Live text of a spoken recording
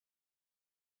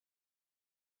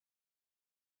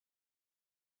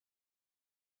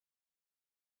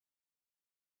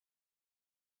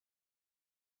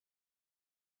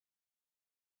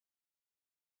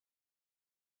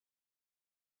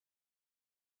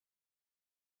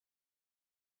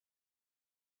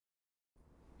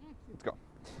Let's go.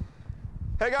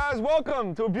 Hey guys,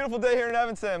 welcome to a beautiful day here in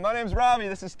Evanston. My name's Robbie,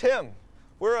 this is Tim.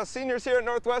 We're seniors here at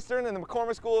Northwestern in the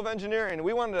McCormick School of Engineering.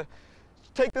 We wanted to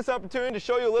take this opportunity to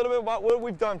show you a little bit about what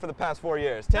we've done for the past 4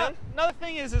 years. Tim? Another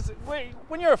thing is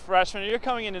when you're a freshman or you're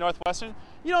coming into Northwestern,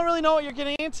 you don't really know what you're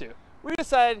getting into. We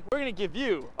decided we're going to give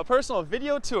you a personal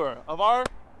video tour of our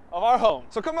home.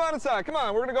 So come on inside, come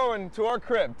on, we're going to go into our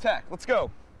crib, Tech, let's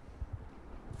go.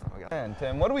 Man,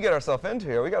 Tim, what do we get ourselves into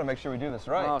here? We got to make sure we do this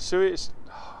right. Oh,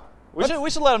 we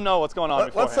should let them know what's going on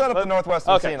beforehand. Let's set up the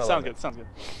Northwestern scene a little bit. Sounds good.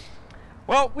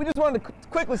 Well, we just wanted to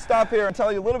quickly stop here and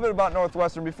tell you a little bit about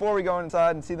Northwestern before we go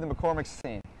inside and see the McCormick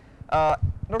scene.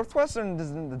 Northwestern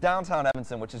is in the downtown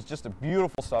Evanston, which is just a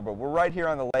beautiful suburb. We're right here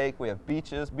on the lake. We have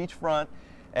beaches, beachfront,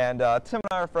 and Tim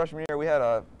and I, our freshman year, we had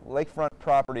a lakefront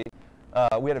property.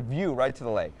 We had a view right to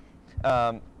the lake.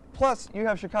 Plus, you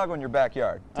have Chicago in your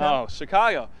backyard. Tim? Oh,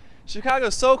 Chicago.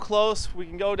 Chicago's so close. We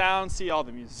can go down and see all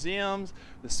the museums,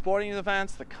 the sporting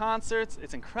events, the concerts.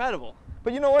 It's incredible.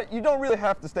 But you know what? You don't really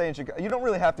have to stay in Chicago. You don't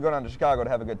really have to go down to Chicago to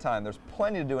have a good time. There's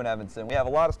plenty to do in Evanston. We have a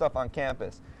lot of stuff on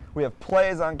campus. We have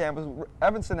plays on campus.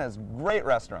 Evanston has great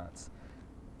restaurants.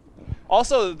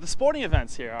 Also, the sporting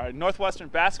events here. Our Northwestern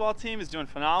basketball team is doing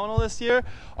phenomenal this year.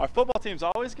 Our football team's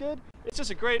always good. It's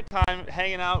just a great time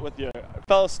hanging out with your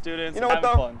fellow students and having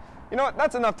fun. You know what?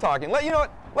 That's enough talking. You know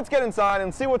what? Let's get inside and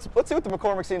let's see what the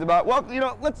McCormick scene's about. Well, you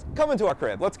know, let's come into our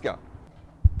crib. Let's go.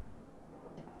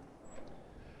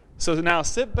 So now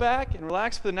sit back and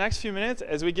relax for the next few minutes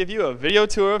as we give you a video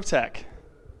tour of Tech.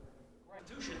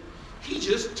 He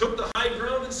just took the high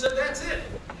ground and said, "That's it.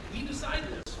 We decided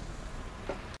this."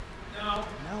 Now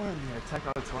we're in the Tech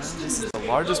Auditorium. This is the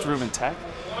largest room in Tech.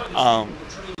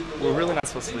 We're really not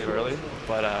supposed to leave early,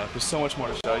 but there's so much more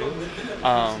to show you.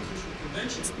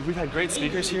 We've had great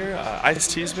speakers here.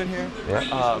 Ice-T's been here.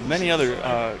 Yeah. Many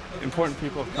other important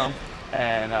people have come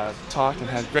and talked and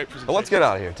had great presentations. Well, let's get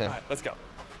out of here, Tim. All right, let's go.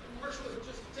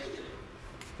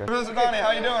 Professor Donnie,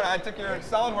 how you doing? I took your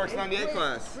SolidWorks 98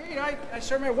 class. Great. I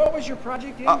started. What was your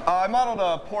project in? I modeled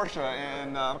a Porsche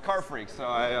in Car Freak, so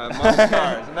I modeled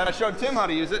cars. And then I showed Tim how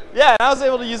to use it. Yeah, and I was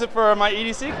able to use it for my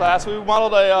EDC class. We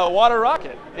modeled a water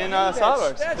rocket in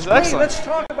SolidWorks. That's great. Excellent. Let's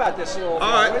talk about this a little bit.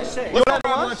 All right. What do you say? Let's have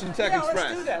lunch in Tech Express.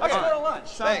 Let's do that. Let's go to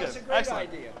lunch. That's a great Excellent.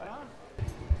 idea.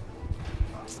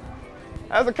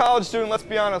 As a college student, let's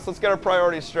be honest, let's get our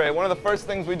priorities straight. One of the first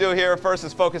things we do here first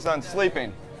is focus on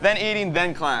sleeping, then eating,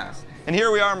 then class. And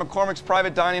here we are in McCormick's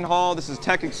private dining hall. This is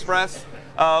Tech Express,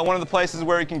 one of the places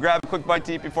where you can grab a quick bite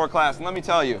to eat before class. And let me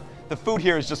tell you, the food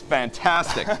here is just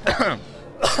fantastic.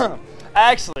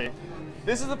 Actually,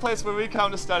 this is the place where we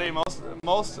come to study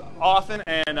most often,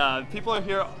 and people are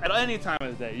here at any time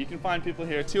of the day. You can find people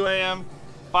here 2 a.m.,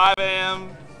 5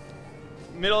 a.m.,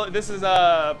 this is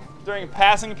during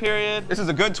passing period. This is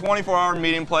a good 24-hour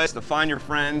meeting place to find your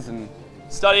friends and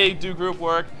study, do group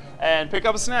work, and pick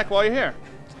up a snack while you're here.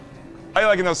 How are you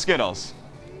liking those Skittles?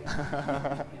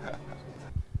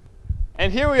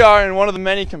 And here we are in one of the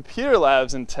many computer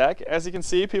labs in Tech. As you can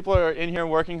see, people are in here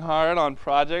working hard on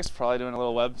projects, probably doing a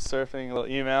little web surfing, a little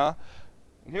email.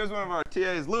 And here's one of our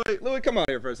TAs, Louis. Louis, come out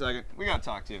here for a second. We got to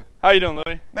talk to you. How you doing,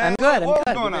 Louis? Man, I'm good. What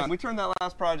was going on? We turned that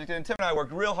last project in. Tim and I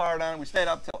worked real hard on it. We stayed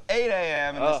up till 8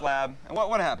 a.m. in this lab. And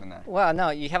what happened there? Well, no,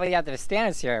 you have the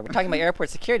standards here. We're talking about airport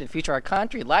security, the future of our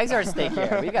country. Lives are at stake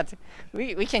here.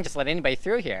 We can't just let anybody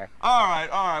through here. All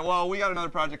right. Well, we got another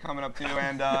project coming up too,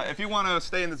 and if you want to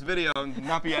stay in this video and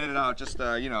not be edited out, just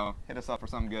you know, hit us up for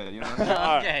something good. You know.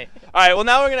 Okay. All right. Well,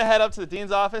 now we're gonna head up to the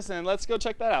dean's office and let's go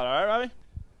check that out. All right, Robbie?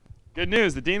 Good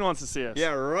news. The dean wants to see us.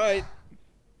 Yeah, right.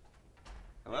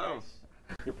 Hello.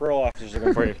 Your parole officer's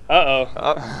looking for you.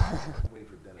 Uh-oh.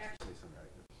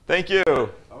 Thank you.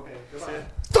 Okay.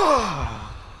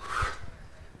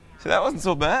 See, that wasn't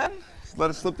so bad. Just let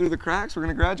us slip through the cracks. We're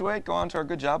going to graduate, go on to our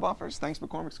good job offers. Thanks,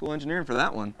 McCormick School of Engineering, for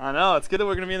that one. I know. It's good that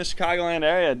we're going to be in the Chicagoland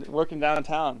area working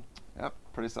downtown. Yep,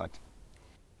 pretty psyched.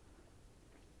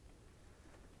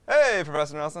 Hey,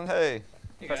 Professor Nelson. Hey.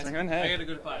 Professor McCormick, hey. I got to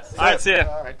go to class. All right, see ya.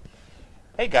 All right.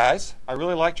 Hey guys, I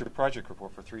really liked your project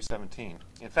report for 317.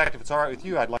 In fact, if it's all right with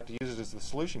you, I'd like to use it as the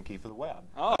solution key for the web.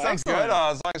 Oh, sounds good.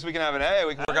 As long as we can have an A,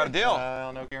 we can work out a deal.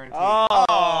 No guarantee.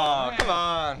 Oh, come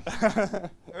on.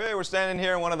 Hey, we're standing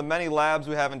here in one of the many labs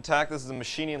we have in Tech. This is a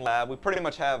machining lab. We pretty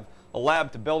much have a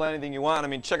lab to build anything you want. I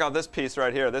mean, check out this piece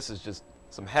right here. This is just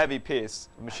some heavy piece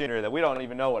of machinery that we don't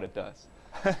even know what it does.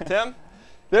 Tim?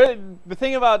 The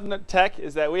thing about Tech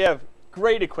is that we have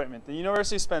great equipment. The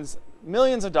university spends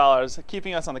millions of dollars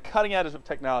keeping us on the cutting edge of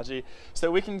technology so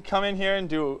that we can come in here and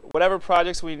do whatever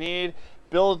projects we need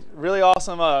build really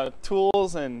awesome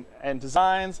tools and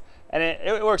designs, and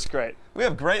it works great. We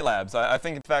have great labs. I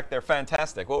think, in fact, they're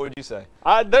fantastic. What would you say?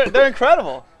 They're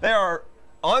incredible. They are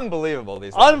unbelievable,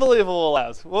 these labs. Unbelievable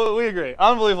labs. We agree.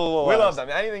 Unbelievable labs. We love them.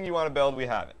 Anything you want to build, we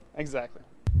have it. Exactly.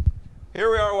 Here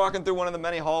we are walking through one of the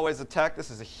many hallways of tech. This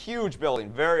is a huge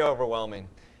building, very overwhelming.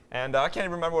 And I can't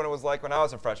even remember what it was like when I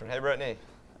was a freshman. Hey, Brittany.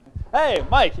 Hey,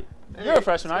 Mike. You're a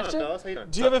freshman, aren't What's you? going on, fellas? How you doing?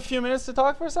 Do you have a few minutes to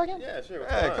talk for a second? Yeah, sure.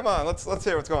 Hey, come on. Let's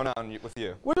hear what's going on with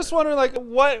you. We're just wondering, like,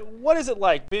 what is it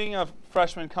like being a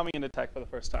freshman coming into tech for the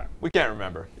first time? We can't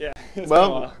remember. Yeah.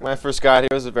 Well, when I first got here,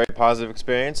 it was a very positive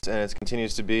experience, and it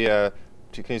continues to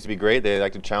be great. They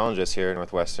like to challenge us here at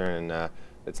Northwestern, and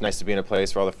it's nice to be in a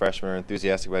place where all the freshmen are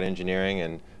enthusiastic about engineering,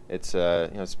 and it's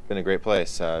it's been a great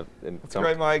place. That's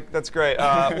great, Mike. That's great.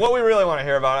 What we really want to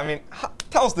hear about, I mean,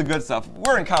 tell us the good stuff.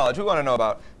 We're in college. We want to know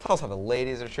about, tell us how the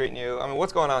ladies are treating you. I mean,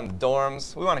 what's going on in the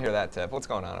dorms? We want to hear that tip. What's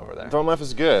going on over there? Dorm life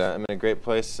is good. I'm in a great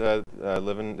place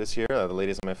living this year. The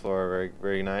ladies on my floor are very,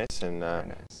 very nice, and Very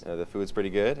nice. the food's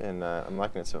pretty good, and I'm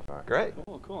liking it so far. Great.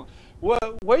 Cool. Where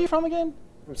are you from again?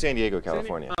 From San Diego,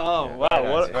 California. Oh, Yeah. wow. Very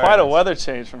nice, Quite a nice. weather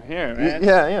change from here, man.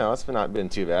 Yeah, it's not been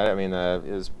too bad. I mean, it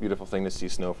was a beautiful thing to see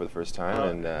snow for the first time,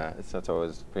 and that's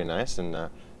always pretty nice. And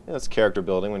it's character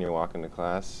building when you're walking to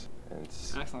class. And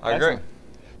it's Excellent. I agree. Excellent.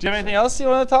 Do you have anything else you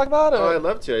want to talk about? Oh, I'd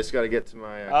love to. I just got to get to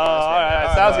my class. All right.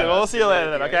 now. Sounds Bye. good. Well, we'll see you later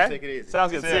then, okay? Take it easy.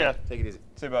 Sounds good. See ya. Take it easy.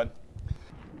 See you, bud.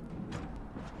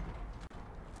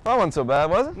 That wasn't so bad,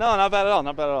 was it? No, not bad at all.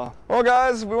 Not bad at all. Well,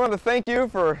 guys, we want to thank you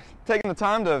for taking the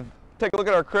time to take a look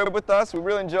at our crib with us. We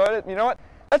really enjoyed it. You know what?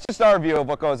 That's just our view of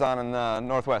what goes on in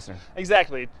Northwestern.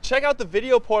 Exactly. Check out the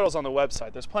video portals on the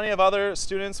website. There's plenty of other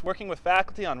students working with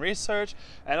faculty on research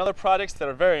and other projects that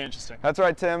are very interesting. That's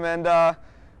right, Tim. And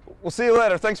we'll see you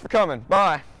later. Thanks for coming.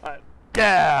 Bye. All right.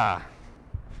 Yeah.